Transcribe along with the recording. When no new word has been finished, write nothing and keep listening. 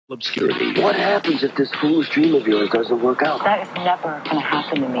Obscurity. What happens if this foolish dream of yours doesn't work out? That is never going to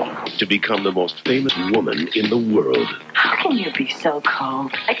happen to me. To become the most famous woman in the world. How can you be so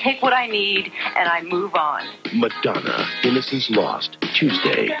cold? I take what I need and I move on. Madonna, Innocence Lost,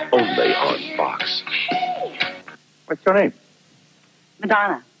 Tuesday, only on Fox. What's your name?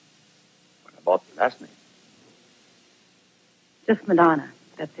 Madonna. What about the last name? Just Madonna.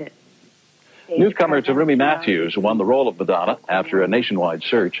 That's it. Newcomer Tarumi Matthews won the role of Madonna after a nationwide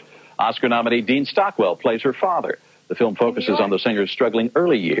search. Oscar nominee Dean Stockwell plays her father. The film focuses on the singer's struggling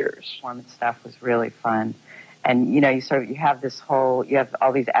early years. Performance stuff was really fun. And, you have you have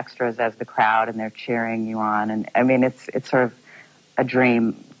all these extras as the crowd, and they're cheering you on. And, I mean, it's sort of a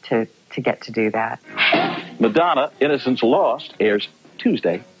dream to get to do that. Madonna, Innocence Lost, airs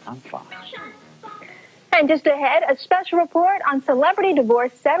Tuesday on Fox. And just ahead, a special report on celebrity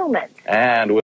divorce settlements. And